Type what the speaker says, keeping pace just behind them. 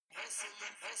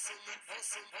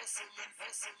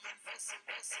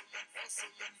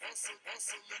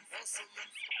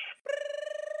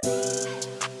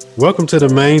Welcome to the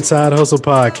Main Side Hustle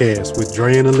Podcast with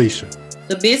Dre and Alicia.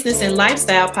 The business and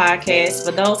lifestyle podcast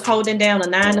for those holding down a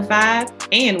 9-to-5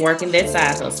 and working that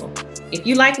side hustle. If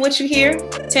you like what you hear,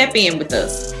 tap in with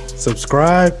us.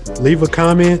 Subscribe, leave a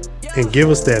comment, and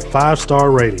give us that 5-star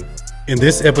rating. In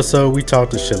this episode, we talk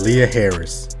to Shalia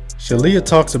Harris. Shalia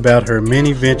talks about her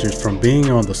many ventures, from being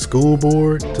on the school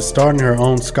board to starting her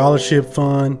own scholarship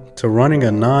fund to running a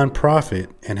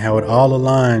nonprofit, and how it all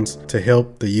aligns to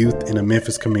help the youth in the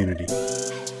Memphis community.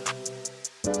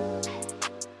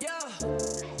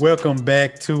 Welcome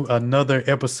back to another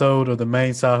episode of the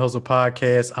Main Side Hustle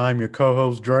Podcast. I'm your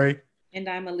co-host, Dre. And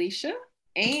I'm Alicia.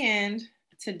 And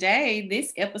today,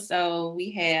 this episode, we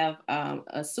have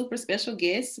a super special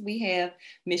guest. We have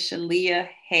Miss Shalia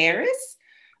Harris,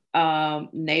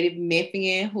 native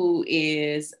Memphian, who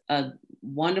is a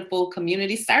wonderful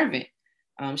community servant.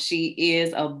 She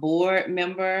is a board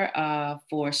member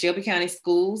for Shelby County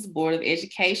Schools Board of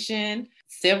Education,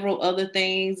 several other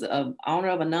things, owner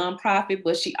of a nonprofit,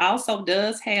 but she also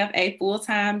does have a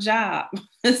full-time job.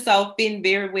 So fitting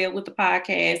very well with the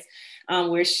podcast,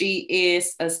 where she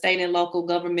is a state and local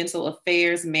governmental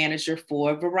affairs manager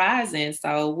for Verizon.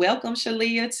 So welcome,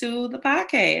 Shalia, to the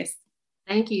podcast.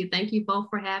 Thank you. Thank you both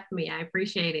for having me. I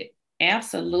appreciate it.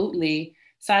 Absolutely.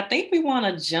 So I think we want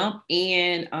to jump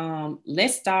in.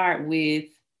 Let's start with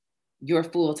your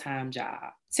full-time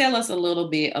job. Tell us a little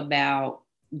bit about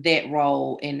that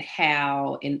role and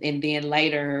how, and then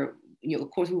later,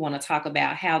 of course, we want to talk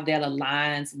about how that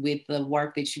aligns with the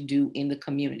work that you do in the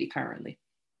community currently.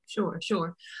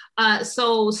 Sure.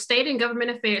 So state and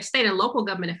local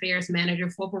government affairs manager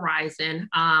for Verizon.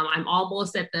 I'm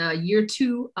almost at the year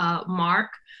 2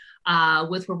 mark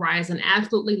with Verizon.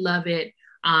 Absolutely love it.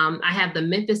 I have the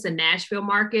Memphis and Nashville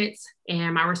markets,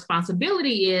 and my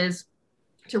responsibility is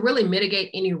to really mitigate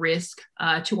any risk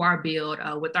to our build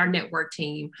with our network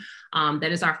team.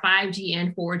 That is our 5G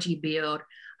and 4G build.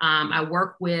 I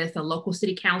work with local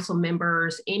city council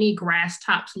members, any grass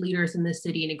tops leaders in the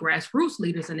city, any grassroots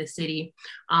leaders in the city.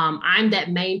 I'm that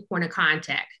main point of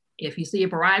contact. If you see a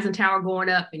Verizon tower going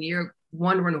up and you're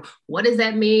wondering, what does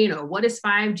that mean? Or what is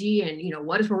 5G? And,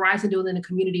 what is Verizon doing in the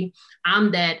community?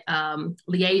 I'm that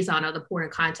liaison or the point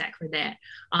of contact for that.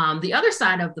 The other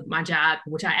side of my job,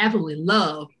 which I absolutely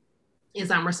love, is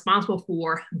I'm responsible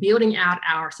for building out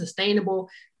our sustainable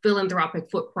philanthropic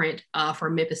footprint for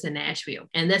Memphis and Nashville.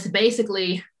 And that's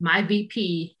basically my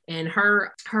VP and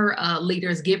her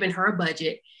leaders giving her a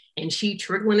budget, and she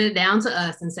trickling it down to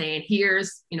us and saying,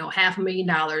 here's, $500,000,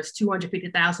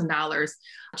 $250,000.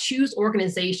 Choose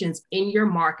organizations in your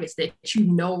markets that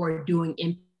are doing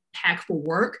impactful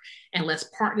work, and let's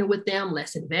partner with them.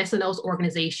 Let's invest in those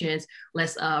organizations.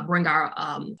 Let's bring our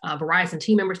Verizon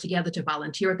team members together to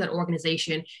volunteer at that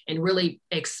organization and really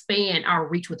expand our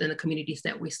reach within the communities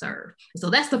that we serve. So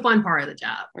that's the fun part of the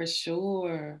job. For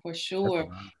sure.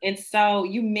 And so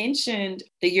you mentioned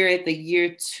that you're at the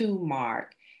year 2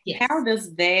 mark. Yes. How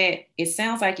does that, it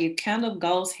sounds like it kind of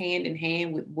goes hand in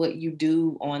hand with what you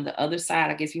do on the other side.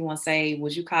 I guess you want to say,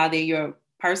 would you call that your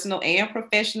personal and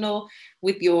professional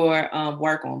with your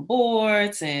work on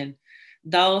boards and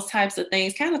those types of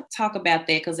things? Kind of talk about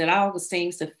that, because it all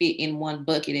seems to fit in one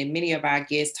bucket. And many of our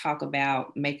guests talk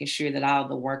about making sure that all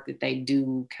the work that they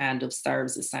do kind of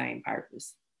serves the same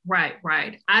purpose. Right.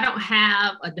 I don't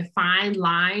have a defined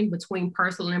line between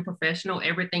personal and professional.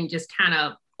 Everything just kind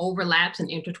of overlaps and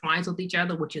intertwines with each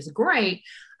other, which is great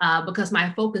because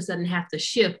my focus doesn't have to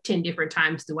shift 10 different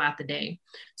times throughout the day.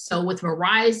 So with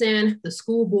Verizon, the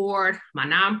school board, my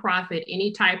nonprofit,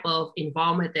 any type of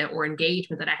involvement or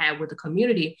engagement that I have with the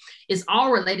community is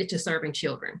all related to serving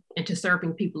children and to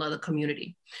serving people of the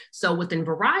community. So within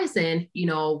Verizon,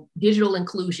 digital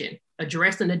inclusion,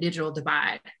 addressing the digital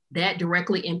divide, that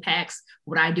directly impacts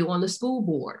what I do on the school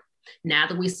board. Now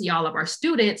that we see all of our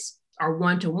students are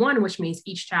one-to-one, which means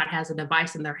each child has a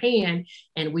device in their hand,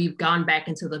 and we've gone back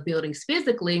into the buildings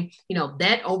physically,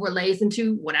 that overlays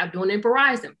into what I'm doing in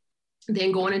Verizon.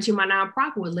 Then going into my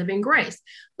nonprofit with Living Grace,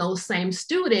 those same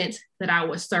students that I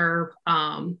would serve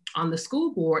on the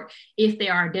school board, if they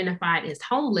are identified as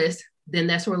homeless, then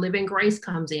that's where Living Grace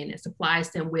comes in and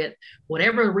supplies them with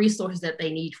whatever resources that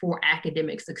they need for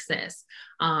academic success.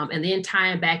 And then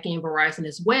tying back in Verizon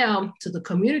as well to the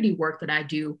community work that I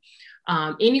do.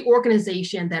 Any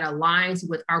organization that aligns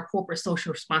with our corporate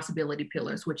social responsibility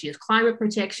pillars, which is climate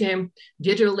protection,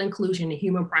 digital inclusion, and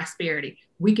human prosperity,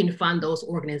 we can fund those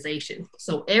organizations.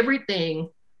 So everything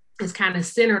is kind of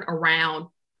centered around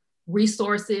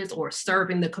resources or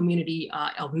serving the community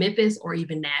of Memphis or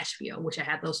even Nashville, which I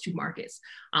have those two markets.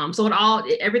 So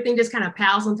everything just kind of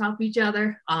piles on top of each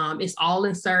other. It's all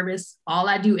in service. All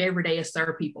I do every day is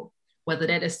serve people, whether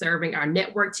that is serving our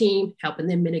network team, helping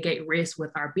them mitigate risk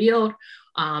with our build.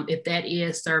 If that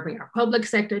is serving our public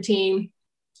sector team,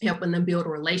 helping them build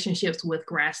relationships with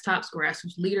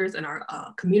grassroots leaders in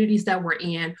our communities that we're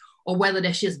in, or whether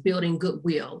that's just building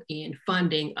goodwill and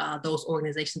funding those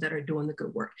organizations that are doing the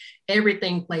good work.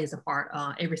 Everything plays a part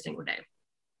every single day.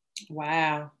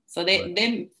 Wow. So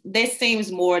that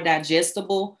seems more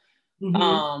digestible.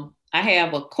 Mm-hmm. I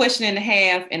have a question and a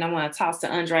half, and I want to toss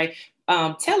to Andre.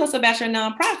 Tell us about your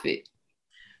nonprofit.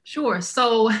 Sure.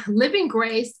 So Living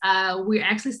Grace, we're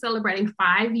actually celebrating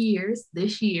 5 years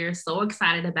this year. So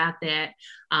excited about that.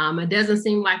 It doesn't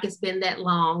seem like it's been that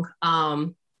long,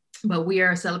 but we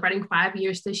are celebrating 5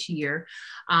 years this year.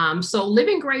 So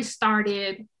Living Grace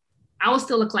started, I was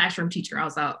still a classroom teacher. I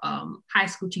was a high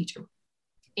school teacher.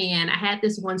 And I had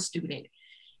this one student,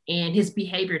 and his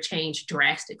behavior changed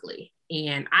drastically.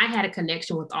 And I had a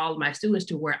connection with all of my students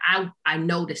to where I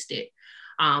noticed it.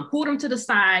 Pulled him to the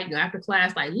side, after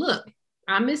class, like, look,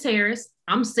 I'm Miss Harris.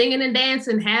 I'm singing and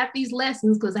dancing half these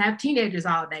lessons because I have teenagers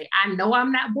all day. I know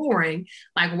I'm not boring.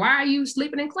 Like, why are you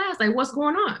sleeping in class? Like, what's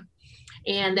going on?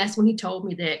 And that's when he told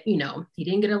me that, he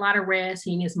didn't get a lot of rest.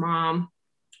 He and his mom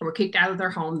were kicked out of their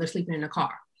home. They're sleeping in the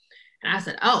car. And I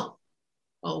said, oh,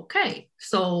 okay.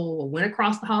 So I went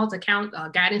across the hall to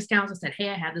guidance counselor, said, hey,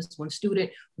 I have this one student.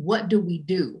 What do we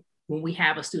do when we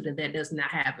have a student that does not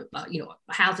have,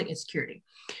 housing insecurity?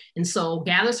 And so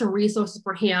gathered some resources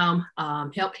for him,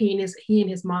 helped he and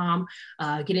his mom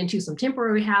get into some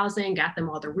temporary housing, got them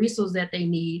all the resources that they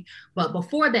need. But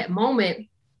before that moment,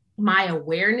 my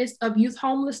awareness of youth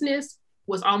homelessness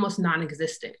was almost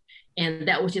non-existent. And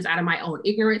that was just out of my own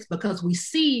ignorance, because we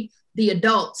see the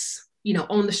adults,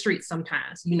 on the streets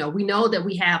sometimes. We know that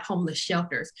we have homeless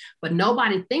shelters, but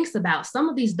nobody thinks about some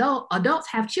of these adults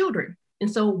have children. And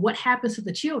so what happens to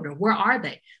the children? Where are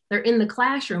they? They're in the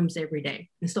classrooms every day.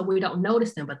 And so we don't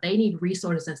notice them, but they need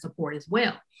resources and support as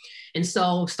well. And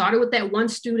so started with that one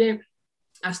student.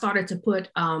 I started to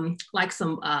put like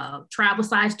some travel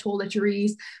size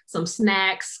toiletries, some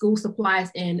snacks, school supplies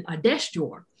in a desk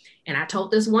drawer. And I told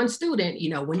this one student,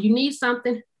 when you need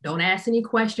something, don't ask any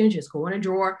questions, just go in a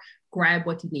drawer, grab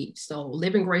what you need. So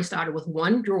Living Grace started with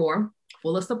one drawer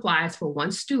full of supplies for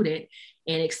one student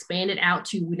and expanded out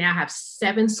to, we now have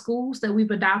 7 schools that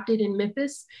we've adopted in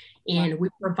Memphis. And we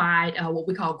provide what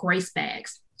we call Grace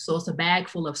bags. So it's a bag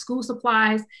full of school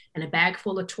supplies and a bag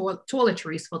full of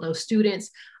toiletries for those students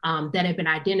that have been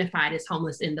identified as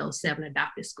homeless in those 7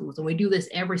 adopted schools. And we do this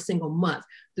every single month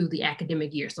through the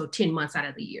academic year. So 10 months out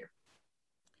of the year.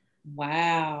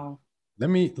 Wow. Let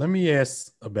me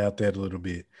ask about that a little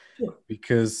bit. Sure.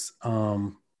 Because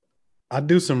I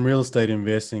do some real estate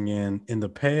investing, and in the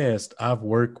past, I've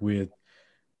worked with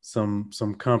some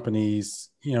companies,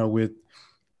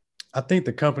 I think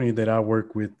the company that I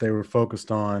work with, they were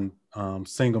focused on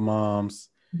single moms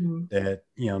that,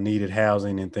 needed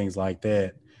housing and things like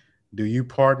that. Do you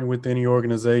partner with any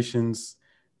organizations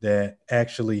that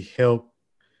actually help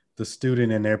the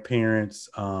student and their parents,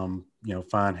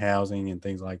 find housing and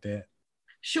things like that?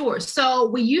 Sure. So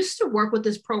we used to work with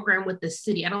this program with the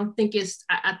city. I think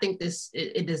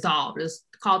it dissolved. It's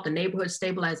called the Neighborhood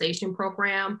Stabilization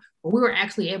Program, where we were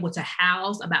actually able to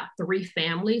house about 3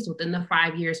 families within the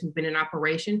 5 years we've been in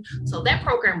operation. So that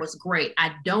program was great.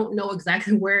 I don't know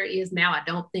exactly where it is now. I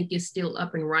don't think it's still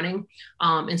up and running.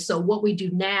 And so what we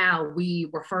do now, we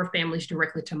refer families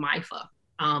directly to MIFA.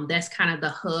 That's kind of the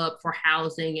hub for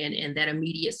housing and that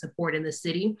immediate support in the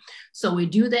city. So we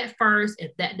do that first.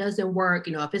 If that doesn't work,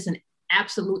 if it's an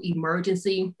absolute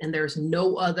emergency and there's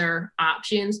no other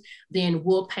options, then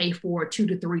we'll pay for 2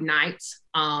 to 3 nights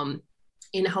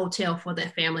in a hotel for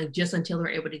that family just until they're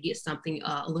able to get something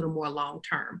a little more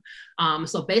long-term.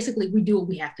 So basically we do what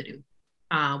we have to do.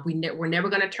 We're never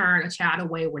going to turn a child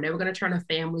away. We're never going to turn a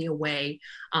family away.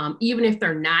 Even if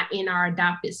they're not in our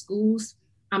adopted schools,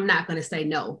 I'm not going to say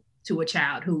no to a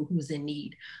child who's in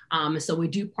need. And so we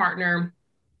do partner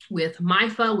with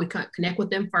MIFA. We connect with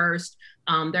them first.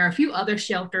 There are a few other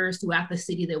shelters throughout the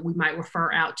city that we might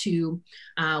refer out to.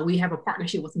 We have a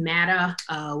partnership with MATA.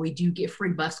 We do get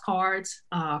free bus cards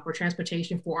for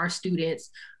transportation for our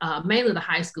students, mainly the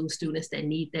high school students that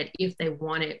need that if they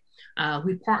want it.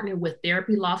 We partner with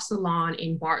Therapy Loft Salon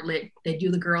in Bartlett. They do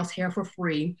the girls' hair for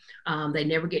free. They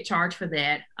never get charged for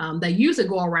that. They usually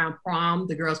go around prom.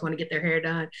 The girls want to get their hair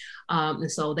done.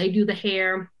 And so they do the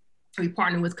hair. We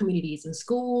partner with communities and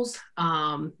schools.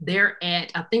 They're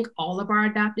at, I think, all of our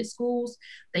adopted schools.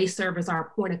 They serve as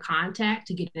our point of contact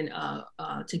to get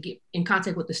in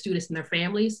contact with the students and their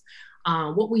families.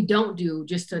 What we don't do,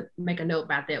 just to make a note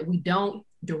about that, we don't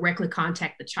directly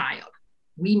contact the child.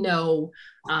 We know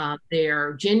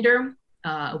their gender,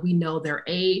 we know their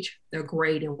age, their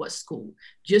grade, and what school.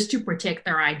 Just to protect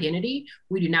their identity,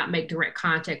 we do not make direct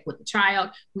contact with the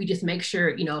child. We just make sure,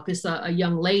 if it's a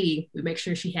young lady, we make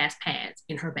sure she has pads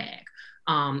in her bag.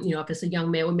 If it's a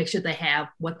young male, we make sure they have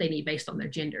what they need based on their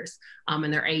genders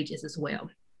and their ages as well.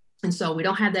 And so we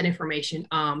don't have that information.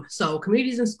 So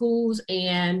communities and schools,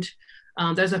 and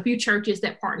there's a few churches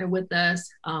that partner with us.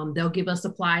 They'll give us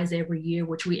supplies every year,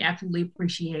 which we absolutely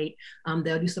appreciate.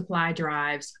 They'll do supply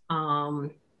drives.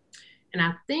 And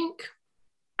I think,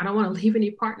 I don't want to leave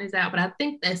any partners out, but I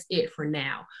think that's it for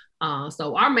now.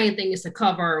 So our main thing is to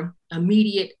cover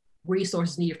immediate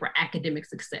resources needed for academic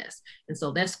success. And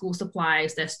so that's school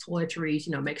supplies, that's toiletries,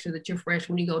 make sure that you're fresh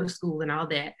when you go to school and all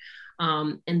that.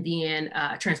 And then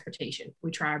transportation.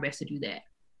 We try our best to do that.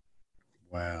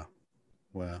 Wow.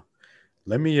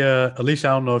 Let me, Alicia,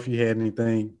 I don't know if you had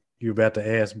anything you're about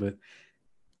to ask, but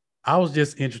I was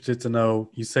just interested to know,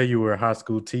 you say you were a high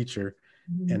school teacher,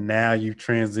 mm-hmm. and now you've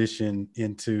transitioned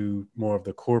into more of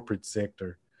the corporate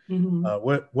sector. Mm-hmm.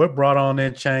 What brought on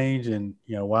that change, and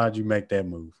why did you make that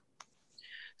move?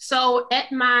 So it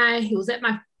was at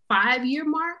my 5-year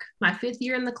mark, my 5th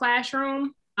year in the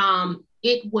classroom.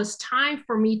 It was time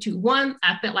for me to,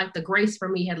 I felt like the grace for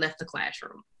me had left the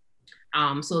classroom.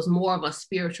 So it's more of a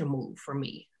spiritual move for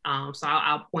me. So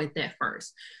I'll point that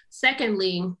first.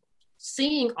 Secondly,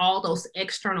 seeing all those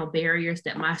external barriers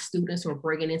that my students were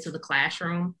bringing into the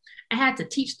classroom, I had to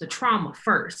teach the trauma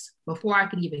first before I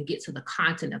could even get to the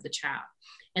content of the child.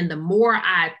 And the more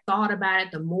I thought about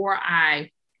it, the more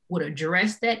I would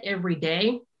address that every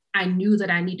day, I knew that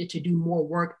I needed to do more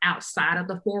work outside of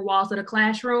the 4 walls of the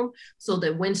classroom so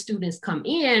that when students come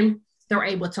in, they're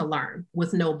able to learn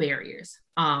with no barriers.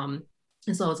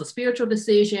 And so it's a spiritual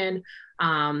decision.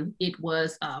 It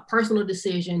was a personal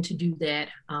decision to do that,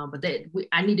 but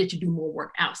I needed to do more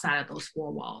work outside of those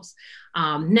 4 walls.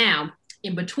 Now,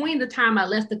 in between the time I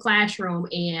left the classroom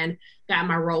and got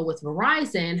my role with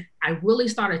Verizon, I really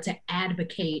started to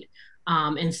advocate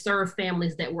and serve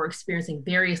families that were experiencing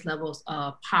various levels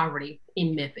of poverty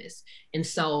in Memphis. And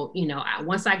so,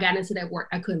 once I got into that work,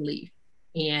 I couldn't leave.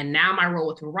 And now my role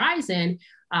with Verizon,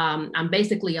 I'm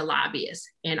basically a lobbyist,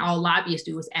 and all lobbyists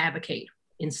do is advocate.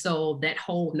 And so that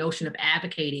whole notion of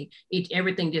advocating,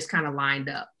 everything just kind of lined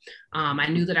up. I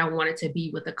knew that I wanted to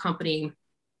be with a company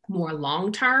more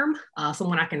long-term,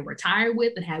 someone I can retire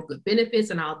with and have good benefits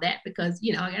and all that, because,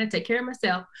 I got to take care of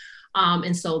myself.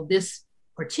 And so this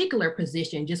particular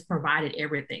position just provided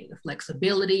everything, the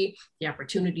flexibility, the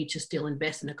opportunity to still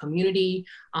invest in the community,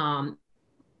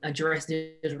 address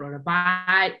the digital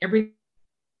divide, everything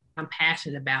I'm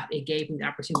passionate about. It gave me the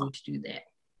opportunity to do that.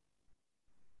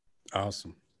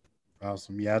 Awesome.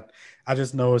 Yeah, I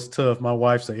just know it's tough. My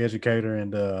wife's an educator,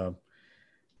 and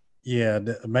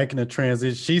making a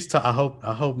transition. I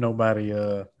hope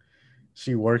nobody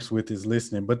she works with is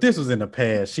listening. But this was in the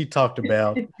past. She talked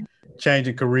about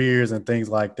changing careers and things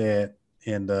like that,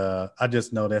 and I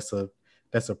just know that's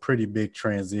a pretty big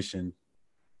transition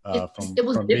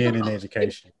from being in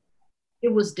education.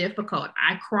 It was difficult.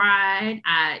 I cried.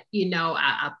 I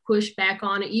pushed back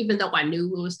on it, even though I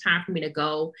knew it was time for me to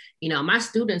go. My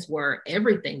students were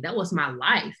everything. That was my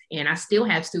life. And I still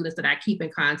have students that I keep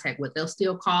in contact with. They'll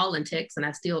still call and text, and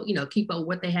I still, keep up with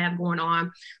what they have going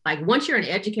on. Like, once you're an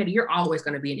educator, you're always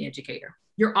going to be an educator.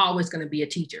 You're always going to be a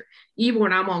teacher. Even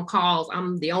when I'm on calls,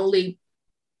 I'm the only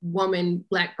woman,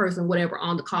 Black person, whatever,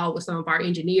 on the call with some of our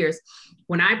engineers.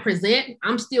 When I present,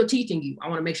 I'm still teaching you. I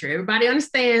want to make sure everybody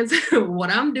understands what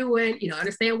I'm doing,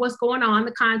 understand what's going on,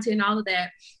 the content, all of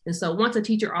that. And so once a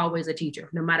teacher, always a teacher,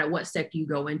 no matter what sector you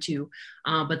go into.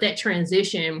 But that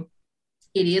transition,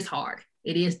 it is hard.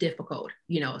 It is difficult,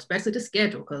 especially the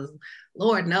schedule, because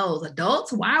Lord knows,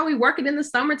 adults, why are we working in the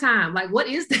summertime? Like, what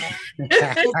is that?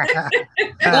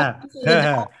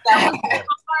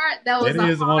 That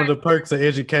is one of the perks of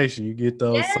education. You get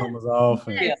those summers off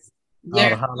and all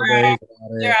the holidays.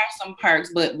 There are some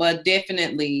perks, but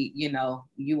definitely, you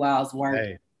all's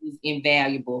work is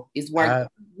invaluable. It's work.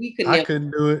 I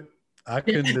couldn't do it.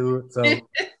 So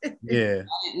yeah.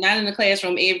 Not in the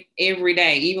classroom every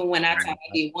day. Even when I taught,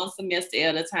 I did 1 semester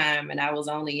at a time, and I was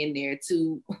only in there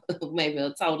maybe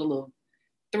a total of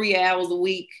 3 hours a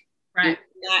week. Right.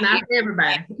 Not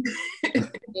everybody.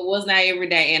 It was not every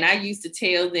day. And I used to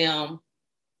tell them,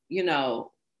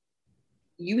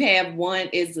 you have one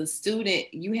as a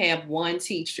student, you have one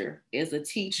teacher. As a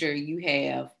teacher, you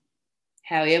have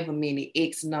however many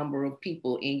X number of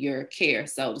people in your care,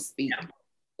 so to speak.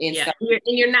 And so,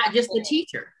 you're not just a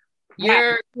teacher.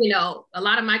 You're, a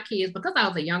lot of my kids, because I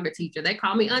was a younger teacher, they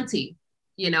call me auntie.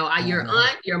 Your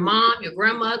aunt, your mom, your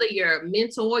grandmother, your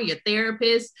mentor, your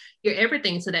therapist, you're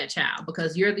everything to that child,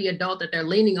 because you're the adult that they're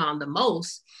leaning on the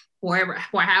most for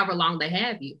however long they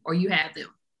have you or you have them.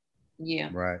 Yeah.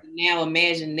 Right. Now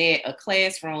imagine that a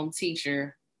classroom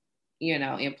teacher,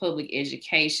 in public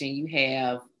education, you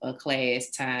have a class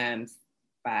times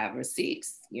 5 or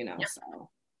 6, so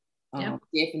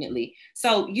definitely.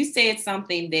 So you said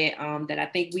something that that I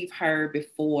think we've heard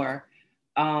before.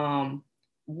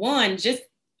 One, just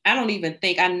I don't even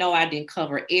think I know I didn't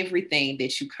cover everything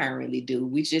that you currently do.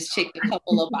 We just checked a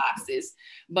couple of boxes,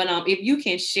 but if you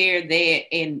can share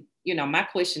that, and my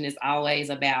question is always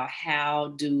about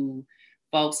how do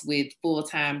folks with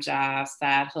full-time jobs,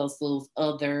 side hustles,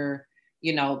 other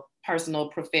personal,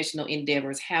 professional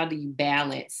endeavors, how do you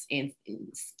balance and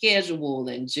schedule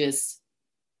and just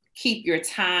keep your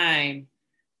time,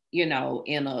 in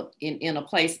a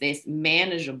place that's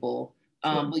manageable?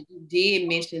 Sure. But you did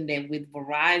mention that with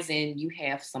Verizon, you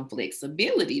have some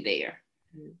flexibility there.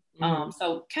 Mm-hmm.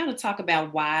 So kind of talk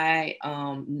about why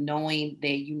knowing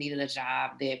that you needed a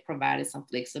job that provided some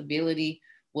flexibility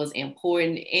was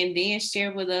important, and then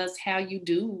share with us how you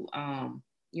do,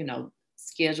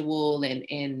 schedule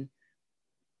and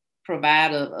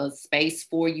provide a space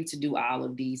for you to do all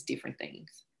of these different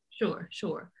things. Sure.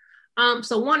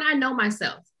 So one, I know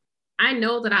myself. I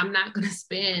know that I'm not going to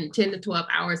spend 10 to 12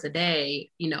 hours a day,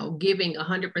 giving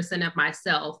 100% of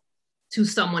myself to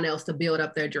someone else to build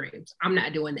up their dreams. I'm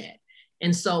not doing that.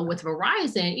 And so with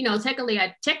Verizon,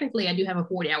 technically I do have a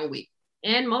 40-hour week,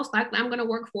 and most likely I'm going to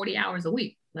work 40 hours a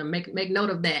week. Make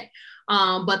note of that.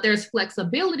 But there's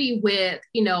flexibility with,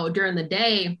 during the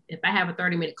day, if I have a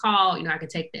 30-minute call, I can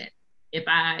take that. If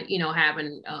I, have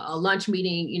a lunch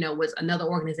meeting, with another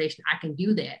organization, I can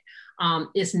do that.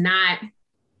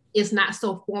 It's not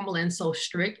so formal and so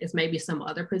strict as maybe some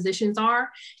other positions are.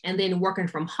 And then working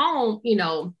from home,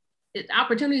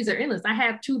 opportunities are endless. I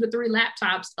have 2 to 3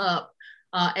 laptops up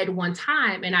at one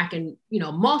time, and I can,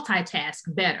 multitask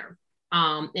better.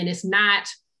 And it's not,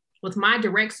 with my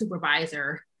direct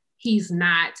supervisor, he's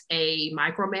not a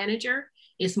micromanager.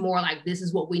 It's more like, this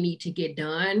is what we need to get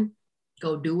done.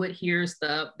 Go do it. Here's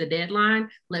the deadline.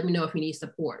 Let me know if you need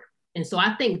support. And so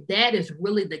I think that is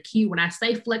really the key. When I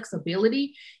say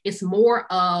flexibility, it's more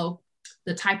of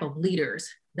the type of leaders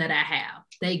that I have.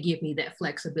 They give me that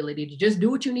flexibility to just do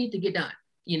what you need to get done,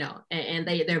 and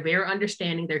they're very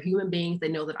understanding. They're human beings. They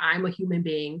know that I'm a human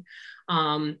being.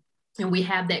 And we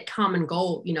have that common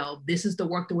goal. This is the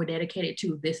work that we're dedicated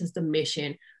to. This is the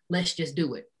mission. Let's just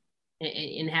do it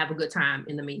and have a good time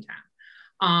in the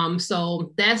meantime.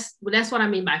 So that's what I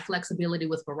mean by flexibility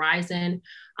with Verizon.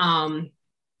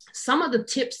 Some of the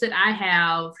tips that I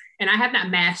have, and I have not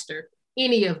mastered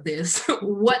any of this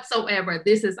whatsoever.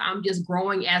 I'm just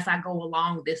growing as I go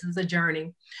along. This is a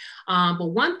journey. But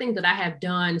one thing that I have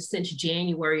done since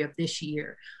January of this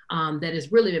year, that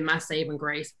has really been my saving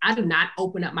grace, I do not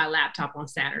open up my laptop on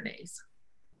Saturdays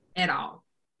at all.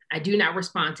 I do not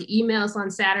respond to emails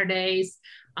on Saturdays.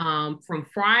 From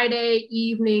Friday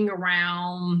evening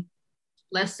around,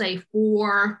 let's say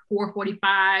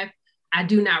 4:45, I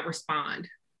do not respond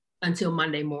until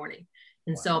Monday morning.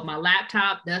 And so my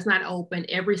laptop does not open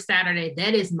every Saturday.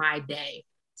 That is my day.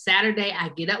 Saturday, I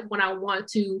get up when I want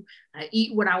to, I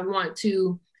eat what I want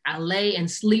to, I lay and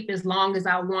sleep as long as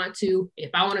I want to. If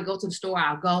I want to go to the store,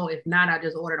 I'll go. If not, I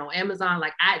just order it on Amazon.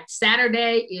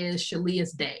 Saturday is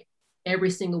Shalia's day every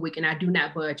single week, and I do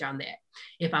not budge on that.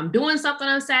 If I'm doing something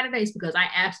on Saturdays, because I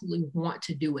absolutely want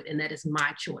to do it, and that is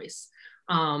my choice.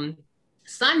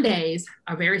 Sundays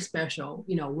are very special.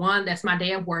 One, that's my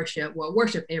day of worship. Well,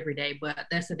 worship every day, but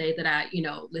that's the day that I,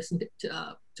 listen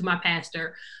to my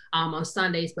pastor on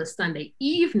Sundays. But Sunday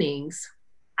evenings,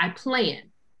 I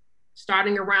plan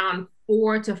starting around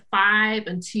 4 to 5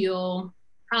 until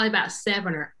probably about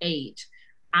 7 or 8.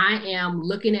 I am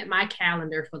looking at my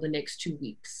calendar for the next 2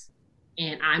 weeks,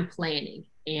 and I'm planning,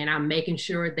 and I'm making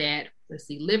sure that,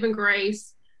 Living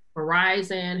Grace,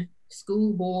 Verizon,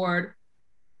 school board,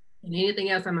 and anything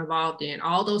else I'm involved in,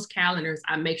 all those calendars,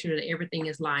 I make sure that everything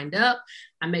is lined up.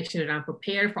 I make sure that I'm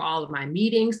prepared for all of my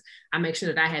meetings. I make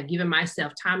sure that I have given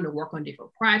myself time to work on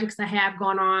different projects I have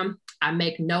going on. I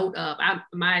make note of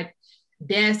my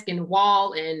desk and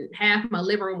wall, and half my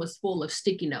living room was full of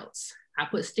sticky notes. I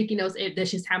put sticky notes. That's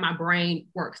just how my brain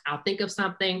works. I'll think of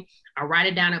something, I'll write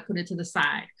it down, and put it to the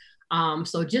side.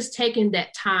 So just taking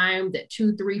that time, that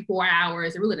 2, 3, 4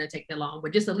 hours, it really didn't take that long,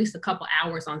 but just at least a couple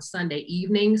hours on Sunday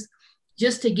evenings,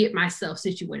 just to get myself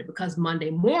situated, because Monday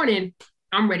morning,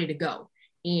 I'm ready to go.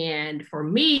 And for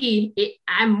me,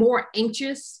 I'm more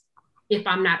anxious if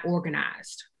I'm not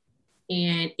organized.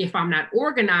 And if I'm not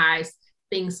organized,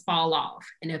 things fall off.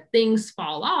 And if things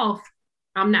fall off,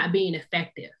 I'm not being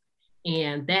effective.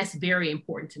 And that's very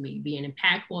important to me, being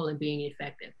impactful and being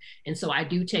effective. And so I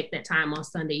do take that time on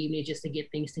Sunday evening just to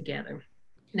get things together.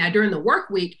 Now, during the work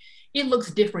week, it looks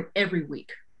different every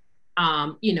week.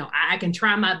 I can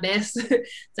try my best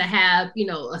to have,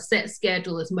 a set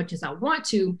schedule as much as I want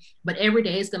to, but every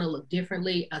day is going to look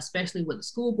differently, especially with the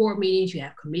school board meetings. You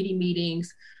have committee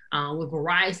meetings. With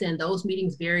Verizon, those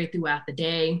meetings vary throughout the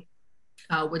day.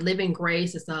 With Living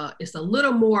Grace, it's a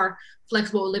little more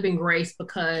flexible with Living Grace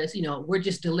because, we're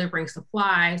just delivering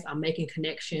supplies. I'm making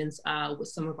connections with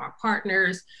some of our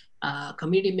partners,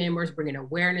 community members, bringing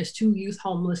awareness to youth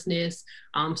homelessness.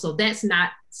 So that's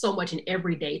not so much an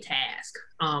everyday task.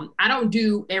 I don't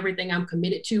do everything I'm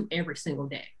committed to every single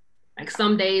day. Like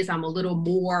some days I'm a little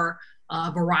more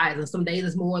Verizon, some days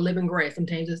it's more Living Grace, some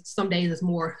days it's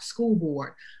more school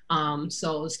board.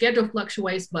 So the schedule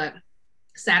fluctuates, but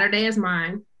Saturday is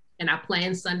mine, and I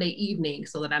plan Sunday evening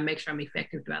so that I make sure I'm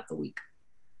effective throughout the week.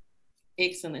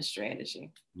 Excellent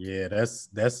strategy. Yeah, that's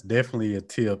definitely a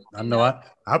tip. I know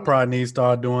I probably need to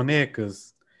start doing that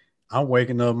because I'm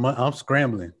waking up, I'm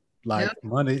scrambling. Like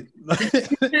Monday,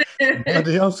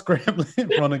 Monday I'm scrambling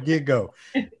from the get-go.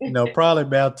 Probably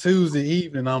about Tuesday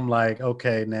evening, I'm like,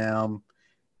 okay, now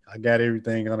I got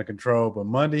everything under control. But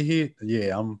Monday hit,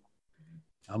 yeah, I'm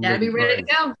gotta be ready to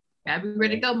go. Gotta be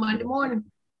ready to go Monday morning.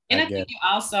 And I think you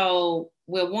also,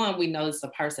 one, we know it's a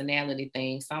personality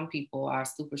thing. Some people are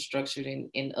super structured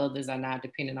and others are not,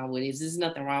 depending on what it is. There's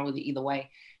nothing wrong with it either way.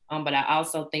 But I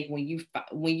also think when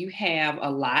you have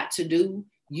a lot to do,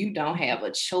 you don't have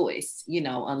a choice,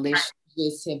 unless you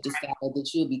just have decided that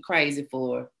you'll be crazy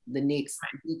for the next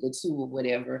week or two or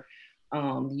whatever.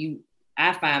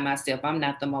 I find myself, I'm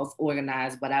not the most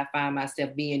organized, but I find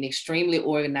myself being extremely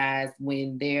organized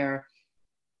when there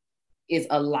is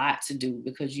a lot to do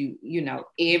because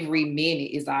every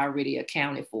minute is already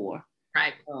accounted for.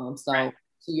 Right.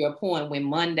 To your point, when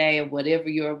Monday or whatever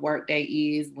your work day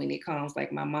is, when it comes,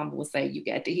 like my mama would say, you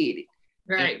got to hit it.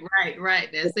 Right.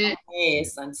 That's it.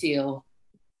 Yes, until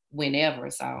whenever.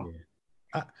 So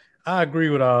I agree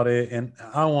with all that, and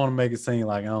I don't want to make it seem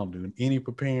like I don't do any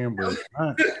preparing, but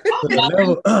to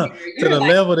the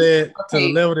level that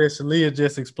Shalia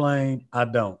just explained, I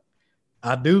don't.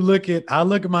 I look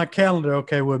at my calendar.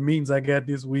 Okay, what meetings I got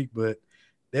this week, but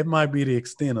that might be the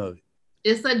extent of it.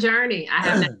 It's a journey. I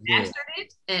have not mastered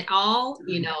it at all.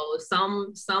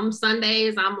 Some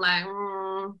Sundays I'm like,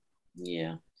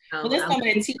 yeah. Well, there's some of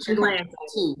that teacher class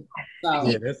too.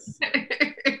 So.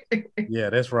 Yeah,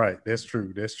 that's right. That's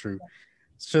true.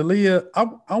 Shalia,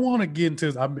 I want to get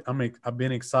into. I've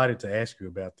been excited to ask you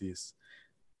about this.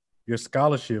 Your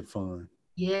scholarship fund.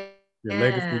 Yeah. Your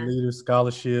Legacy Leaders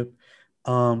Scholarship.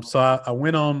 So I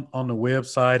went on the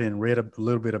website and read a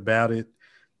little bit about it.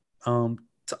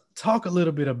 Talk a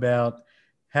little bit about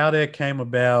how that came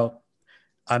about.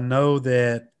 I know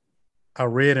that I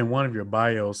read in one of your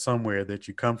bios somewhere that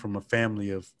you come from a family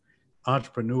of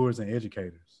entrepreneurs and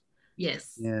educators.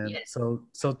 Yes. And yes.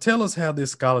 So tell us how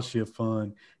this scholarship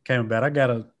fund came about. I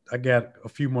got a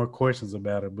few more questions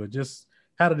about it, but just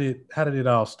how did it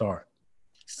all start?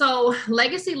 So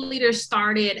Legacy Leaders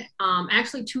started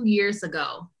actually 2 years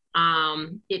ago.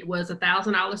 It was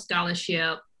 $1,000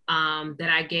 scholarship that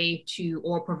I gave to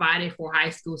or provided for high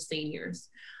school seniors.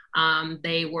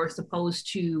 They were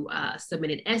supposed to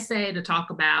submit an essay to talk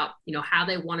about, how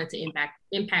they wanted to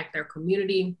impact their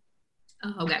community.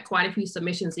 Got quite a few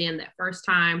submissions in that first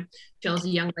time. Chose a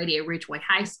young lady at Ridgeway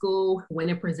High School,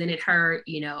 went and presented her,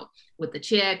 with the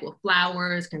check, with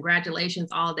flowers,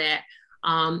 congratulations, all that.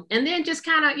 And then just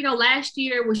kind of, last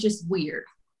year was just weird.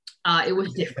 It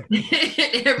was different.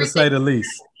 To say the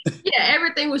least. Yeah,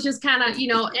 everything was just kind of,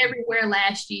 everywhere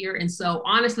last year. And so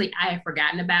honestly, I had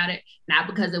forgotten about it, not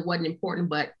because it wasn't important,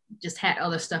 but just had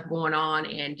other stuff going on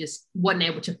and just wasn't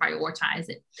able to prioritize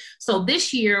it. So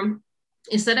this year,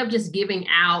 instead of just giving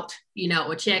out,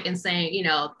 a check and saying,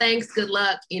 thanks, good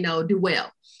luck, do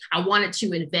well, I wanted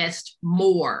to invest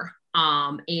more.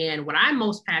 And what I'm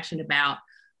most passionate about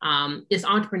is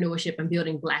entrepreneurship and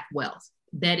building Black wealth.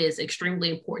 That is extremely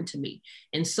important to me.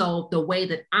 And so the way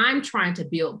that I'm trying to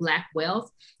build Black wealth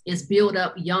is build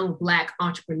up young Black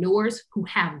entrepreneurs who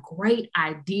have great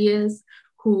ideas,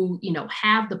 who, you know,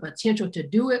 have the potential to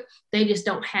do it. They just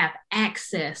don't have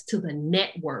access to the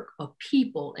network of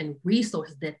people and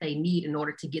resources that they need in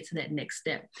order to get to that next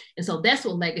step. And so that's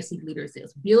what Legacy Leaders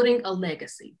is, building a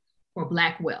legacy for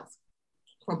Black wealth,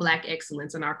 for Black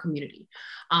excellence in our community.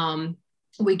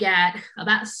 We got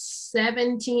about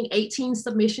 17, 18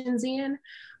 submissions in.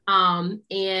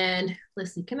 And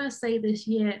let's see, can I say this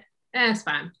yet? That's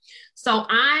fine. So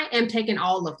I am taking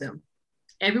all of them.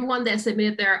 Everyone that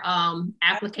submitted their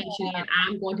application in,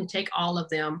 I'm going to take all of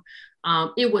them.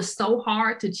 It was so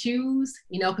hard to choose,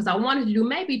 you know, because I wanted to do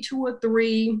maybe 2 or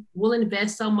 3. We'll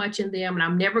invest so much in them, and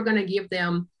I'm never going to give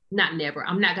them, not never,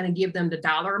 I'm not going to give them the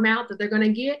dollar amount that they're going to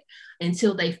get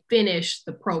until they finish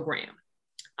the program.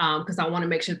 Because I want to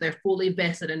make sure they're fully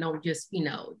vested and don't just, you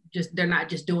know, they're not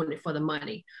just doing it for the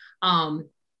money.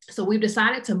 So we've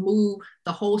decided to move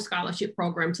the whole scholarship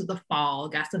program to the fall.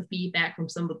 Got some feedback from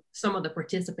some of the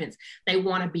participants. They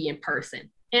want to be in person,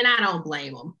 and I don't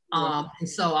blame them. And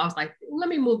so I was like, let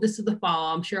me move this to the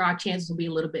fall. I'm sure our chances will be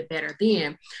a little bit better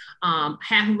then.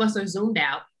 Half of us are Zoomed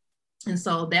out. And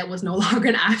so that was no longer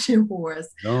an option for us.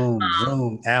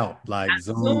 Zoom out, like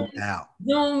Zoom out.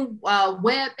 Zoom,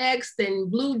 WebEx and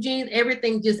Blue Jeans,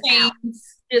 everything just out.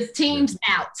 Just Teams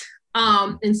out.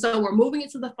 And so we're moving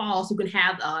it to the fall so we can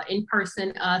have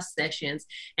in-person sessions.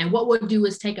 And what we'll do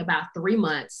is take about 3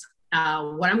 months.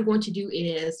 What I'm going to do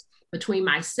is, between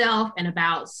myself and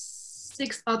about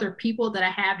 6 other people that I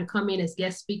have to come in as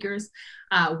guest speakers,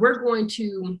 we're going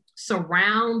to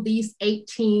surround these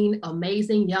 18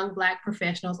 amazing young Black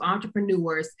professionals,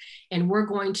 entrepreneurs, and we're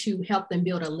going to help them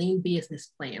build a lean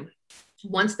business plan.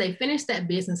 Once they finish that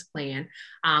business plan,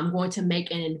 I'm going to make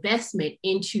an investment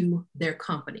into their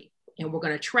company. And we're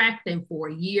going to track them for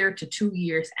 1 year to 2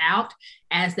 years out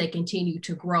as they continue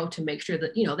to grow, to make sure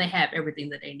that, you know, they have everything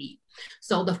that they need.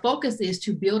 So the focus is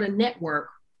to build a network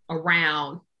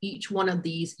around each one of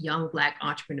these young Black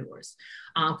entrepreneurs.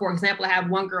 For example, I have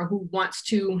one girl who wants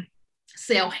to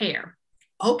sell hair.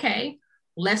 Okay,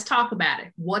 let's talk about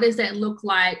it. What does that look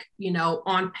like, you know,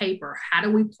 on paper? How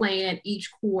do we plan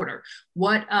each quarter?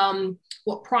 What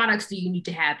products do you need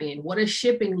to have in? What does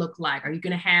shipping look like? Are you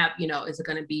going to have, you know, is it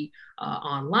going to be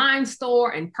online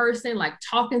store, in person? Like,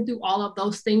 talking through all of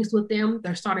those things with them,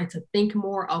 they're starting to think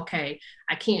more, okay,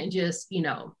 I can't just, you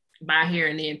know, buy here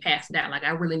and then pass it out. Like,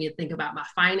 I really need to think about my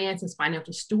finances,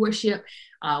 financial stewardship.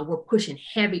 We're pushing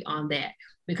heavy on that,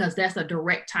 because that's a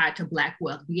direct tie to Black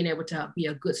wealth, being able to be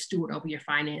a good steward over your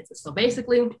finances. So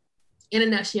basically, in a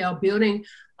nutshell, building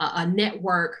a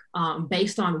network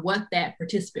based on what that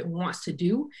participant wants to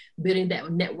do, building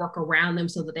that network around them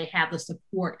so that they have the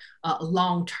support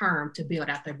long-term to build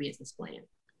out their business plan.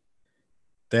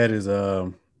 That is,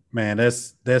 man,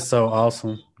 that's so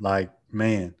awesome. Like,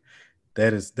 man,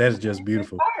 that is just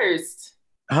beautiful. First.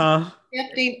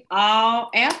 Accepting all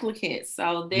applicants.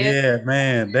 So yeah,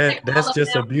 man, that's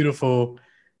just a beautiful,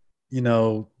 you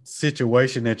know,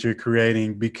 situation that you're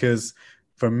creating. Because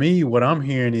for me, what I'm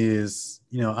hearing is,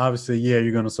 you know, obviously, yeah,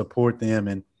 you're going to support them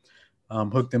and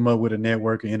hook them up with a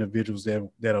network of individuals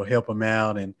that'll help them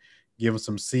out and give them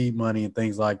some seed money and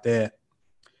things like that.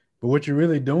 But what you're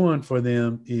really doing for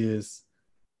them is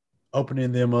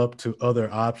opening them up to other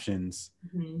options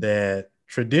that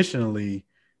traditionally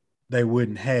they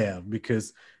wouldn't have.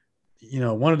 Because, you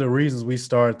know, one of the reasons we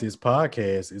start this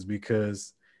podcast is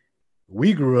because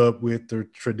we grew up with the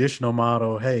traditional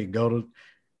model: hey, go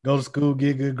to school,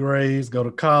 get good grades, go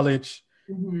to college,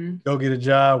 go get a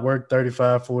job, work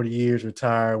 35, 40 years,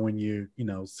 retire when you're, you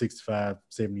know, 65,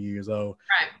 70 years old.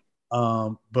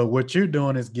 Right. But what you're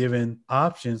doing is giving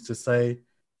options to say,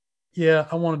 yeah,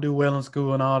 I want to do well in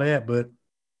school and all that, but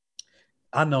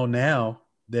I know now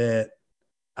that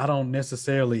I don't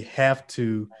necessarily have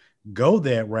to go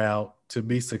that route to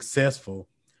be successful.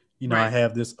 You know, right. I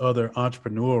have this other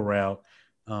entrepreneurial route.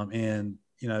 And,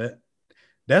 you know,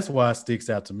 that's why it sticks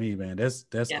out to me, man. That's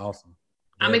awesome.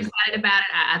 I'm excited about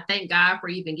it. I thank God for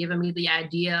even giving me the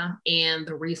idea and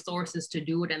the resources to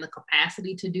do it and the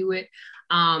capacity to do it.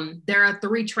 There are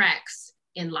 3 tracks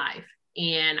in life.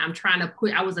 And I'm trying to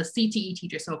I was a CTE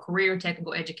teacher, so career and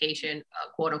technical education,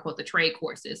 quote unquote, the trade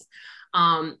courses.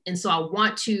 And so I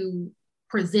want to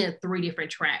present 3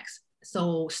 different tracks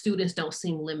so students don't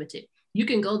seem limited. You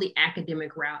can go the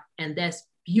academic route, and that's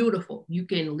beautiful. You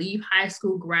can leave high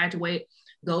school, graduate,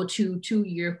 go to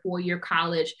 2-year, 4-year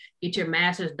college, get your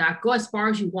master's, go as far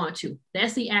as you want to.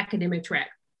 That's the academic track.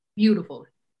 Beautiful.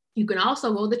 You can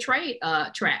also go the trade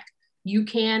track. You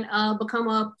can become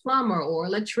a plumber or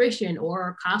electrician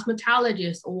or a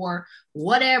cosmetologist or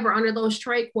whatever under those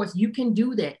trade courses. You can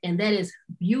do that. And that is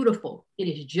beautiful. It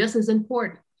is just as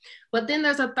important. But then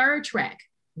there's a 3rd track.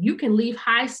 You can leave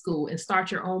high school and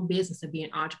start your own business and be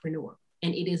an entrepreneur.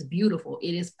 And it is beautiful.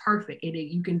 It is perfect.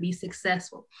 You can be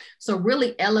successful. So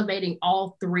really elevating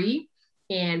all three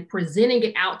and presenting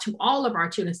it out to all of our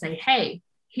children, say, hey,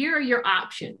 here are your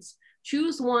options.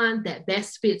 Choose one that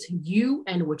best fits you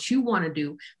and what you want to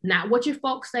do, not what your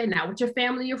folks say, not what your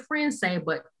family, your friends say,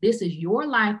 but this is your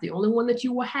life, the only one that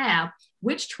you will have.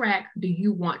 Which track do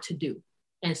you want to do?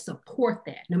 And support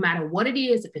that. No matter what it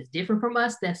is, if it's different from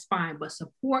us, that's fine, but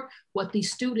support what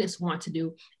these students want to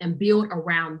do and build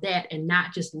around that, and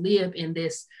not just live in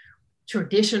this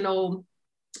traditional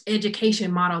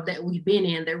education model that we've been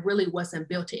in that really wasn't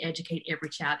built to educate every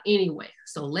child anyway.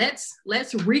 So let's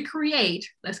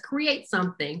create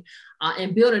something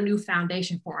and build a new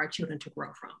foundation for our children to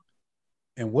grow from.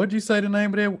 And what did you say the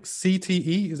name of that?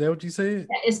 CTE? Is that what you said?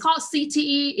 It's called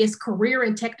CTE. It's Career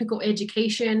and Technical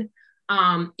Education.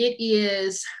 It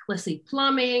is, let's see,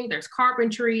 plumbing, there's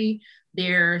carpentry,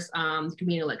 there's you can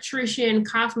be an electrician,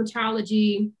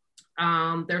 cosmetology,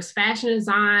 there's fashion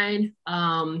design,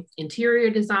 interior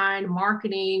design,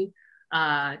 marketing,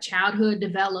 childhood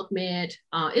development.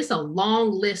 It's a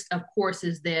long list of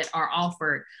courses that are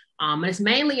offered. And it's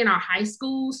mainly in our high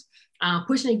schools,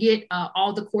 pushing to get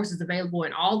all the courses available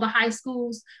in all the high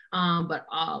schools. But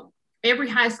every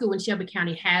high school in Shelby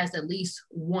County has at least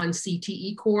one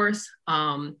CTE course.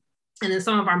 And then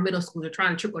some of our middle schools are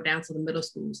trying to trickle down to the middle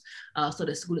schools so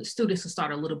the students will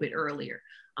start a little bit earlier.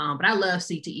 But I love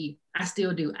CTE. I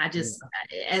still do.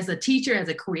 As a teacher, as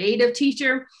a creative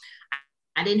teacher,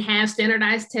 I didn't have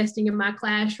standardized testing in my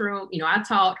classroom. I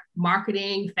taught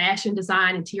marketing, fashion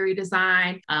design, interior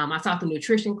design. I taught the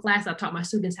nutrition class. I taught my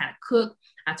students how to cook.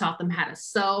 I taught them how to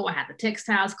sew. I had the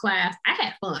textiles class. I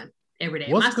had fun every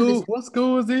day. What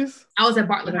school is this? I was at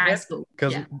Bartlett High School.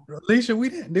 Because Alicia,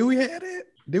 did we have that?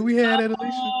 Did we have that,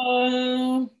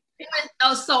 Alicia?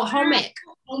 So home ec.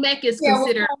 Home ec is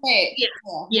considered.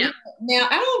 Yeah. Now,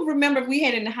 I don't remember if we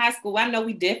had it in high school. I know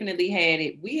we definitely had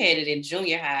it. We had it in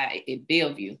junior high at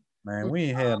Bellevue. Man, we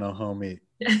ain't had no home ec.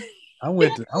 I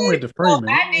went to Freeman.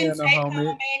 I didn't take home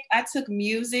ec. I took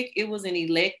music. It was an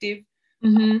elective.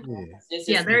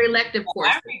 Mm-hmm. They're elective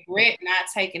courses. I regret not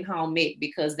taking home ec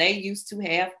because they used to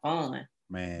have fun.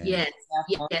 Man. Yes.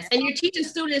 And you're teaching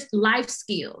students life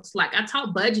skills. Like I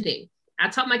taught budgeting. I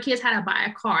taught my kids how to buy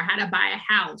a car, how to buy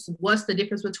a house. What's the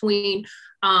difference between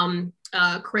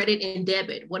credit and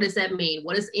debit? What does that mean?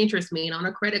 What does interest mean on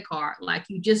a credit card? Like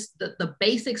the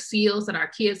basic skills that our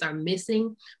kids are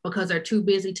missing because they're too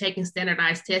busy taking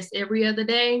standardized tests every other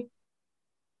day.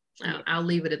 I'll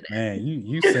leave it at that. Man,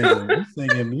 you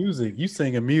singing music. You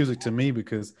singing music to me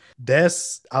because I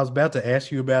was about to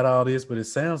ask you about all this, but it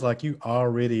sounds like you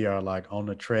already are like on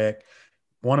the track.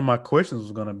 One of my questions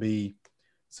was going to be,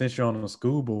 since you're on the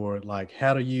school board, like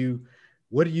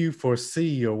what do you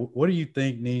foresee or what do you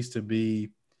think needs to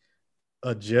be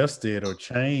adjusted or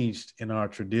changed in our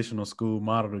traditional school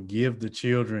model to give the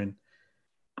children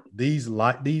these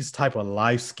type of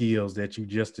life skills that you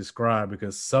just described?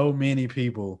 Because so many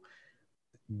people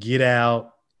get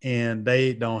out and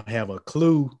they don't have a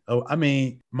clue. I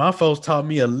mean, my folks taught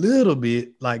me a little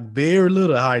bit, like very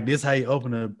little. All right, this is how you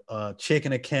open a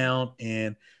checking account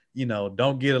and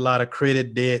don't get a lot of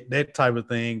credit debt, that type of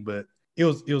thing. But it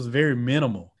was very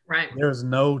minimal. Right. There's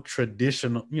no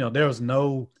traditional, there was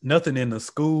nothing in the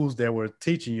schools that were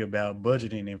teaching you about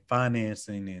budgeting and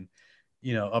financing and,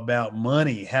 about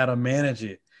money, how to manage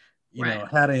it,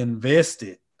 how to invest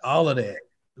it, all of that,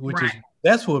 which is,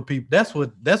 that's what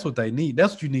they need.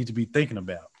 That's what you need to be thinking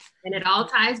about. And it all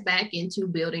ties back into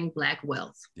building Black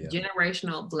wealth,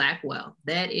 generational Black wealth.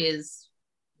 That is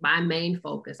my main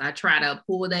focus. I try to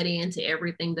pull that into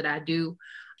everything that I do.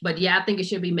 But I think it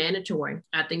should be mandatory.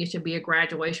 I think it should be a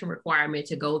graduation requirement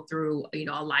to go through, a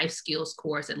life skills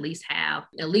course, at least have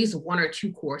at least one or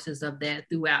two courses of that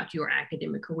throughout your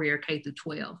academic career, K through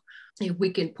 12. If we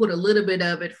can put a little bit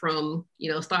of it from,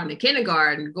 starting in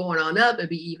kindergarten, going on up, it'd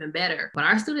be even better. But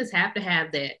our students have to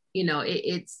have that.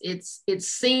 It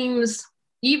seems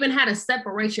even how to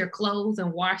separate your clothes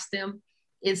and wash them.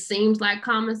 It seems like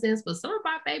common sense, but some of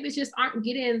our babies just aren't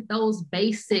getting those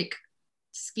basic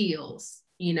skills,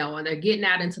 and they're getting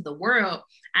out into the world.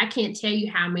 I can't tell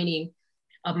you how many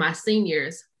of my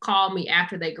seniors call me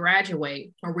after they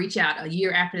graduate or reach out a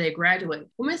year after they graduate.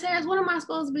 Well, Ms. Harris, what am I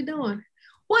supposed to be doing?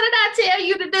 What did I tell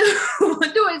you to do?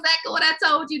 Do exactly what I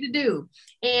told you to do.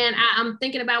 And I'm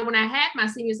thinking about when I had my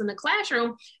seniors in the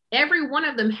classroom, every one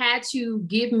of them had to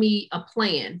give me a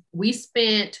plan. We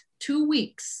spent 2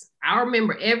 weeks. I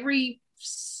remember every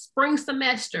spring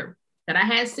semester that I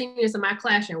had seniors in my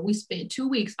classroom. We spent 2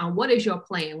 weeks on what is your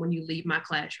plan when you leave my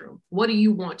classroom? What do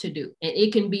you want to do? And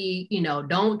it can be,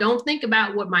 don't think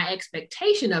about what my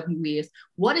expectation of you is.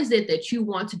 What is it that you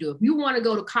want to do? If you want to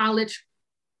go to college,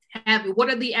 what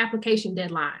are the application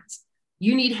deadlines?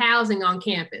 You need housing on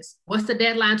campus. What's the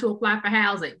deadline to apply for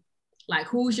housing? Like,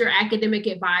 who's your academic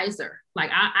advisor?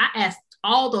 Like, I asked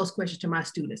all those questions to my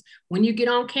students. When you get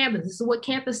on campus, this is what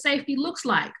campus safety looks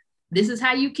like. This is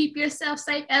how you keep yourself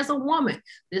safe as a woman.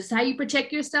 This is how you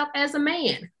protect yourself as a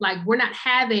man. Like,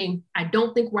 I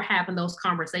don't think we're having those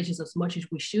conversations as much as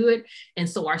we should. And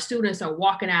so our students are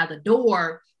walking out of the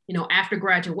door, after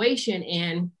graduation,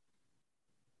 and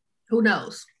who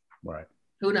knows? Right.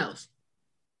 Who knows?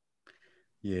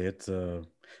 Yeah, it's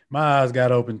my eyes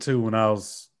got open too when I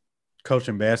was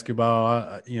coaching basketball.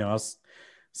 I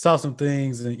saw some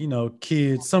things,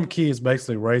 and some kids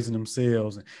basically raising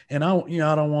themselves, and I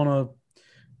don't want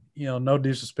to, no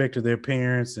disrespect to their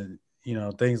parents and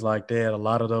things like that. A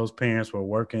lot of those parents were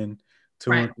working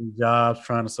 2 Right. and 3 jobs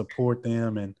trying to support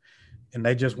them, and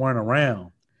they just weren't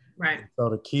around. Right. So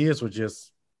the kids were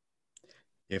just,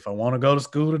 if I want to go to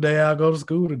school today, I'll go to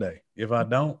school today. If I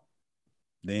don't,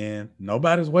 then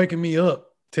nobody's waking me up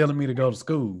telling me to go to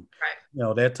school.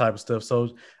 Right. That type of stuff. So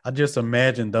I just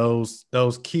imagine those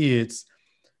kids,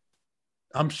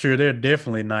 I'm sure they're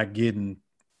definitely not getting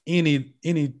any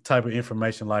type of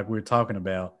information like we're talking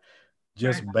about,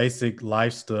 just Right. basic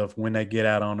life stuff when they get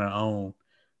out on their own,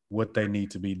 what they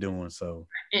need to be doing. So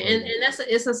and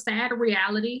it's a sad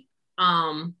reality.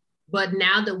 But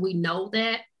now that we know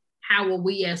that, how are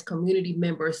we as community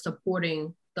members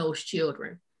supporting those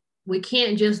children? We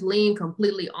can't just lean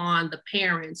completely on the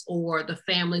parents or the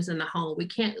families in the home. We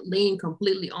can't lean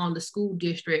completely on the school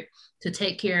district to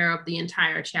take care of the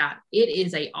entire child. It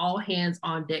is a all hands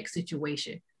on deck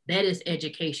situation. That is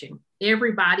education.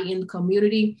 Everybody in the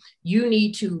community, you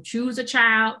need to choose a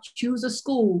child, choose a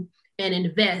school, and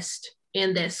invest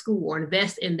in that school or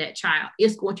invest in that child.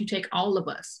 It's going to take all of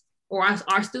us, or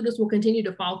our students will continue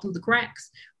to fall through the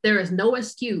cracks. There is no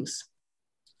excuse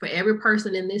for every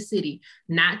person in this city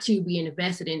not to be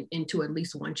invested into at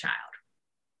least one child.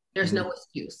 There's no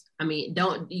excuse. I mean,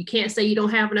 you can't say you don't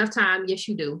have enough time. Yes,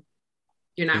 you do.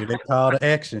 You're not. They call to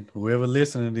action. Whoever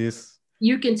listening to this,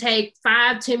 you can take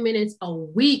 5-10 minutes a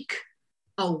week,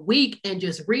 and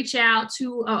just reach out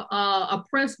to a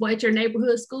principal at your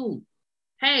neighborhood school.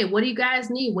 Hey, what do you guys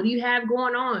need? What do you have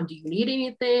going on? Do you need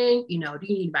anything? Do you need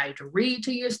anybody to read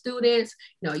to your students?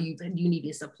 You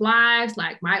need supplies.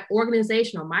 Like, my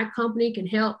organization or my company can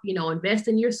help, invest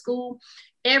in your school.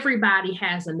 Everybody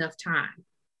has enough time.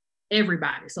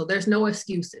 Everybody. So there's no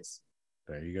excuses.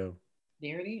 There you go.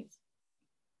 There it is.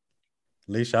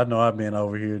 Alicia, I know I've been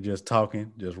over here just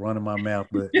talking, just running my mouth,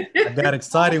 but I got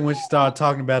excited when she started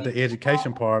talking about the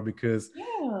education part, because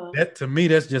that, to me,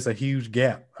 that's just a huge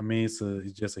gap. I mean, it's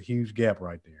just a huge gap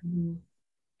right there. Mm-hmm.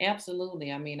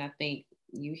 Absolutely. I mean, I think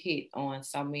you hit on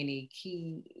so many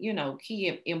key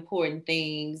important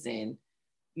things, and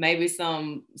maybe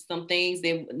some things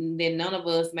that none of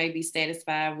us may be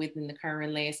satisfied with in the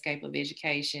current landscape of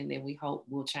education that we hope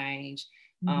will change.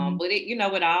 Mm-hmm. But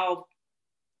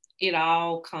it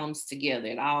all comes together.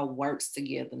 It all works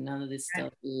together. None of this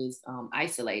stuff is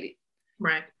isolated.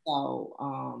 Right.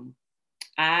 So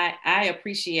I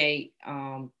appreciate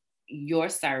your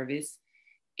service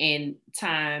and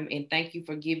time, and thank you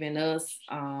for giving us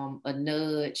a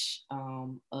nudge,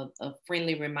 a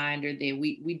friendly reminder that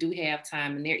we do have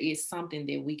time, and there is something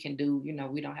that we can do.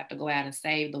 We don't have to go out and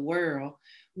save the world,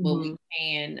 but we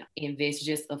can invest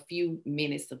just a few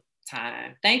minutes of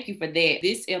time. Thank you for that.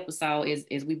 This episode is,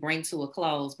 as we bring it to a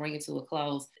close,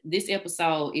 this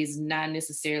episode is not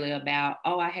necessarily about,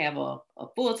 I have a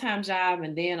full-time job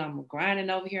and then I'm grinding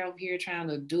over here trying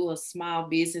to do a small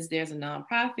business. There's a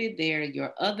nonprofit, there are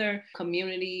your other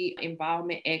community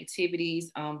involvement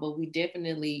activities, but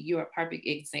you're a perfect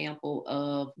example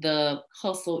of the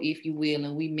hustle, if you will,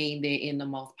 and we mean that in the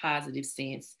most positive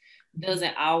sense.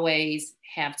 Doesn't always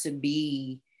have to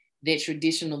be that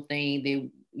traditional thing that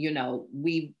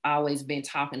we've always been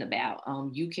talking about.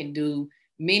 You can do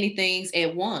many things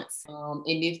at once. And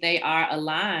if they are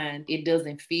aligned, it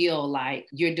doesn't feel like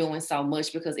you're doing so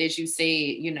much, because as you said,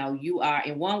 you are,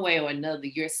 in one way or another,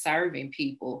 you're serving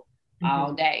people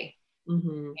all day.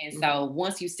 Mm-hmm. And so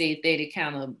once you said that,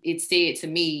 it said to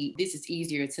me, this is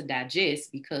easier to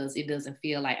digest, because it doesn't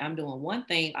feel like I'm doing one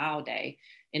thing all day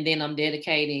and then I'm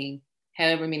dedicating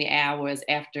however many hours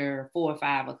after 4 or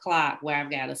 5 o'clock where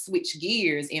I've got to switch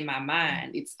gears in my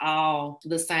mind. It's all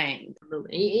the same.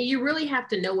 You really have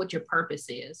to know what your purpose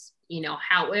is.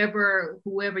 However,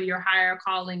 whoever your higher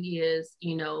calling is,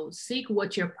 seek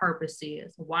what your purpose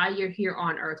is, why you're here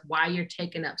on earth, why you're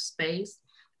taking up space.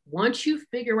 Once you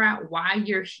figure out why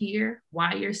you're here,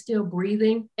 why you're still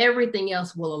breathing, everything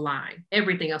else will align.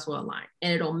 Everything else will align.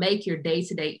 And it'll make your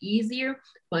day-to-day easier,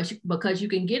 but because you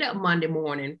can get up Monday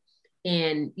morning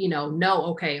and, know,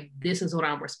 okay, this is what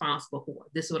I'm responsible for.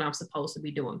 This is what I'm supposed to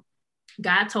be doing.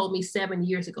 God told me 7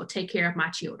 years ago, take care of my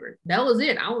children. That was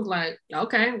it. I was like,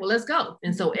 okay, well, let's go.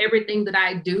 And so everything that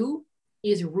I do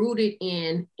is rooted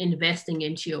in investing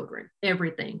in children.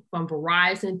 Everything from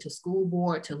Verizon to school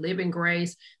board to Living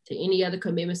Grace to any other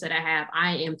commitments that I have,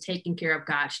 I am taking care of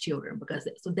God's children because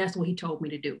that's what he told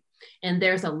me to do. And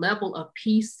there's a level of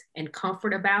peace and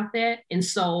comfort about that. And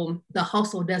so the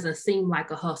hustle doesn't seem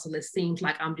like a hustle. It seems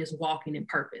like I'm just walking in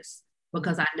purpose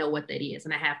because I know what that is.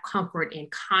 And I have comfort and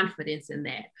confidence in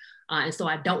that. And so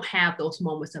I don't have those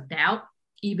moments of doubt.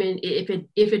 Even if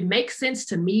it makes sense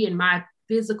to me in my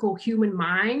physical human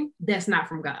mind, that's not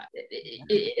from God.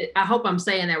 I hope I'm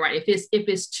saying that right. If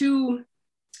it's too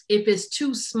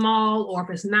small, or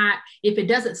if it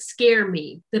doesn't scare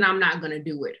me, then I'm not going to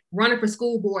do it. Running for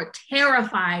school board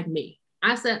terrified me.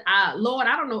 I said, Lord,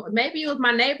 I don't know. Maybe it was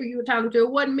my neighbor you were talking to. It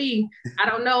wasn't me. I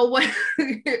don't know what.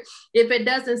 If it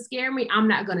doesn't scare me, I'm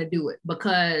not going to do it,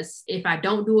 because if I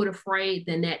don't do it afraid,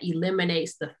 then that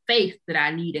eliminates the faith that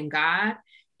I need in God,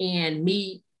 and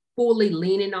me fully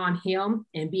leaning on him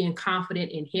and being confident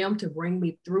in him to bring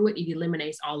me through it. It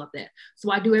eliminates all of that.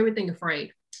 So I do everything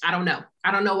afraid. I don't know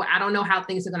how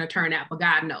things are going to turn out, but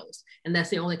God knows. And that's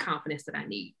the only confidence that I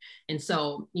need. And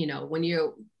so, when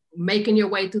you're making your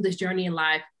way through this journey in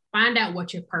life, find out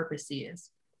what your purpose is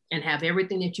and have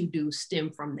everything that you do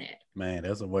stem from that. Man,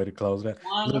 that's a way to close that.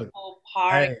 Wonderful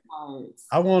parting words.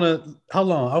 I want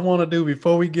to do,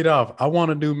 before we get off, I want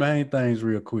to do main things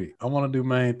real quick. I want to do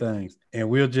main things, and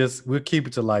we'll keep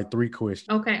it to like 3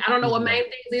 questions. Okay. I don't know what main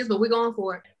things is, but we're going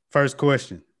for it. First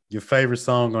question, your favorite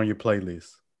song on your playlist?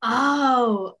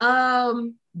 Oh,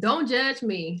 Don't Judge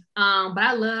Me. But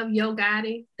I love Yo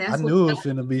Gotti. I knew it was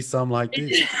going to be something like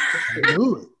this.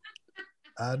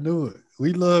 I knew it.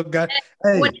 We love God.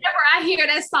 Hey. Whenever I hear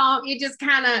that song, it just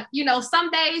kind of, some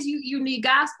days you need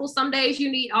gospel, some days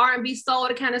you need R&B soul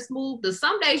to kind of smooth.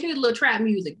 Some days you need a little trap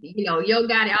music. Yo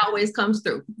Gotti always comes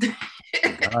through.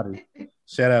 Gotti.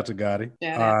 Shout out to Gotti.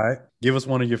 All right. Give us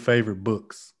one of your favorite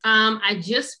books. I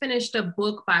just finished a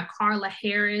book by Carla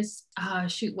Harris.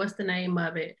 What's the name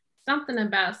of it? Something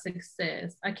about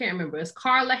success. I can't remember. It's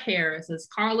Carla Harris. It's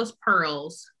Carla's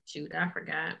Pearls. I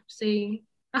forgot. See?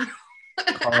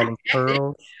 Carla's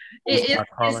Pearls.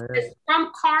 It's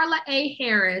from Carla A.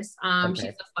 Harris. Okay. She's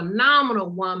a phenomenal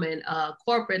woman,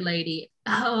 corporate lady.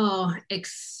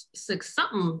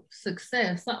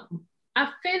 Success, something. I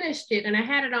finished it and I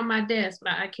had it on my desk,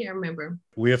 but I can't remember.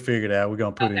 We'll figure it out. We're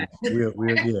gonna put it.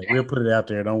 We'll put it out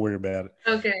there. Don't worry about it.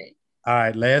 Okay. All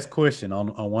right. Last question.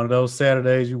 On one of those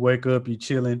Saturdays, you wake up, you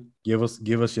chilling. Give us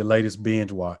your latest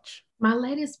binge watch. My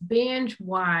latest binge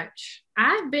watch.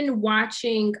 I've been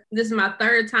watching. This is my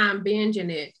 3rd time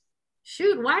binging it.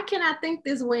 Shoot, why can't I think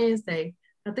this Wednesday?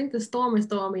 I think the storm is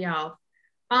throwing me off.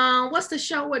 What's the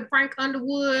show with Frank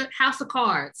Underwood? House of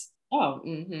Cards. Oh,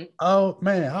 mm-hmm. Oh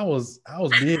man, I was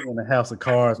big in the House of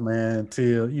Cards, man,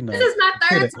 until This is my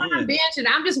 3rd time binging.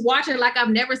 I'm just watching like I've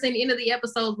never seen any of the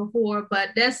episodes before,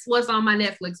 but that's what's on my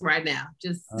Netflix right now.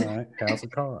 All right, House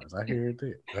of Cards. I heard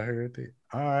it.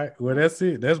 All right, well that's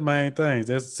it. That's main things.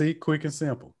 That's quick and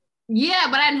simple. Yeah,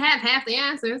 but I didn't have half the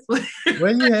answers. Well,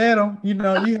 you had them. You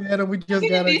had them. We just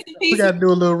gotta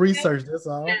do a little research. That's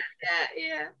all.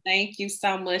 Yeah. Thank you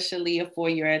so much, Shalia, for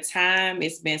your time.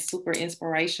 It's been super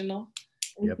inspirational.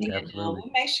 Yep, absolutely. We'll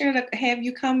make sure to have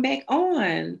you come back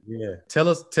on. Yeah.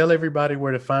 Tell everybody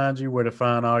where to find you, where to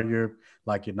find all your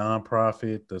your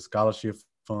nonprofit, the scholarship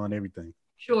fund, everything.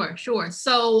 Sure.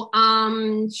 So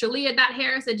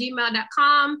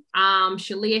shalia.harris@gmail.com.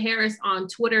 Shalia Harris on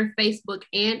Twitter, Facebook,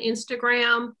 and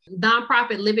Instagram.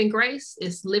 Nonprofit Living Grace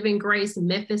is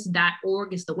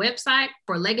livinggracememphis.org is the website.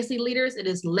 For legacy leaders, it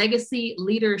is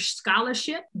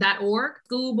legacyleaderscholarship.org.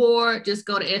 School board, just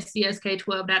go to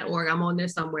scsk12.org. I'm on there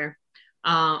somewhere.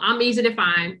 I'm easy to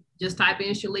find. Just type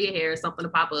in Shalia Harris, something to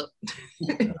pop up.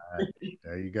 All right.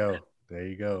 There you go.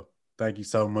 Thank you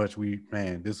so much.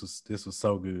 This was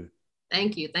so good.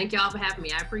 Thank you. Thank y'all for having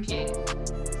me. I appreciate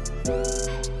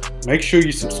it. Make sure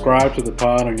you subscribe to the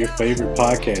pod on your favorite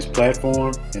podcast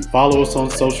platform and follow us on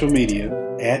social media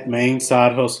 @Main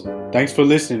Side Hustle. Thanks for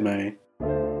listening, man.